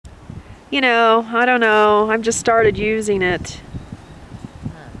You know, I don't know. I've just started using it.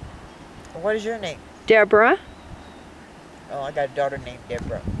 What is your name? Deborah. Oh, I got a daughter named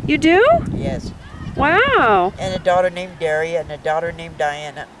Deborah. You do? Yes. Wow. And a daughter named Daria and a daughter named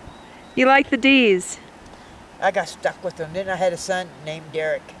Diana. You like the D's? I got stuck with them. Then I had a son named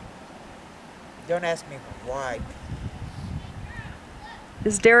Derek. Don't ask me why.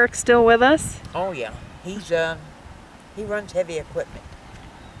 Is Derek still with us? Oh yeah, he runs heavy equipment.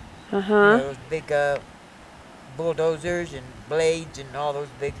 Uh-huh. Those big bulldozers and blades and all those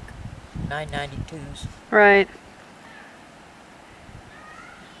big 992s. Right.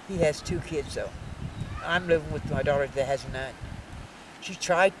 He has 2 kids though. I'm living with my daughter that has none. She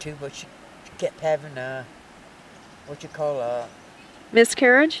tried to, but she kept having what you call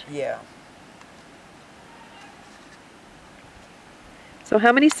Miscarriage? yeah. So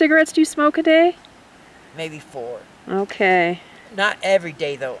how many cigarettes do you smoke a day? Maybe 4. Okay. Not every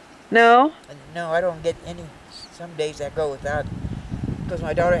day though. No? No, I don't get any. Some days I go without, because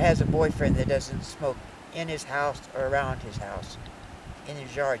my daughter has a boyfriend that doesn't smoke in his house or around his house, in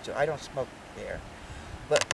his yard, so I don't smoke there.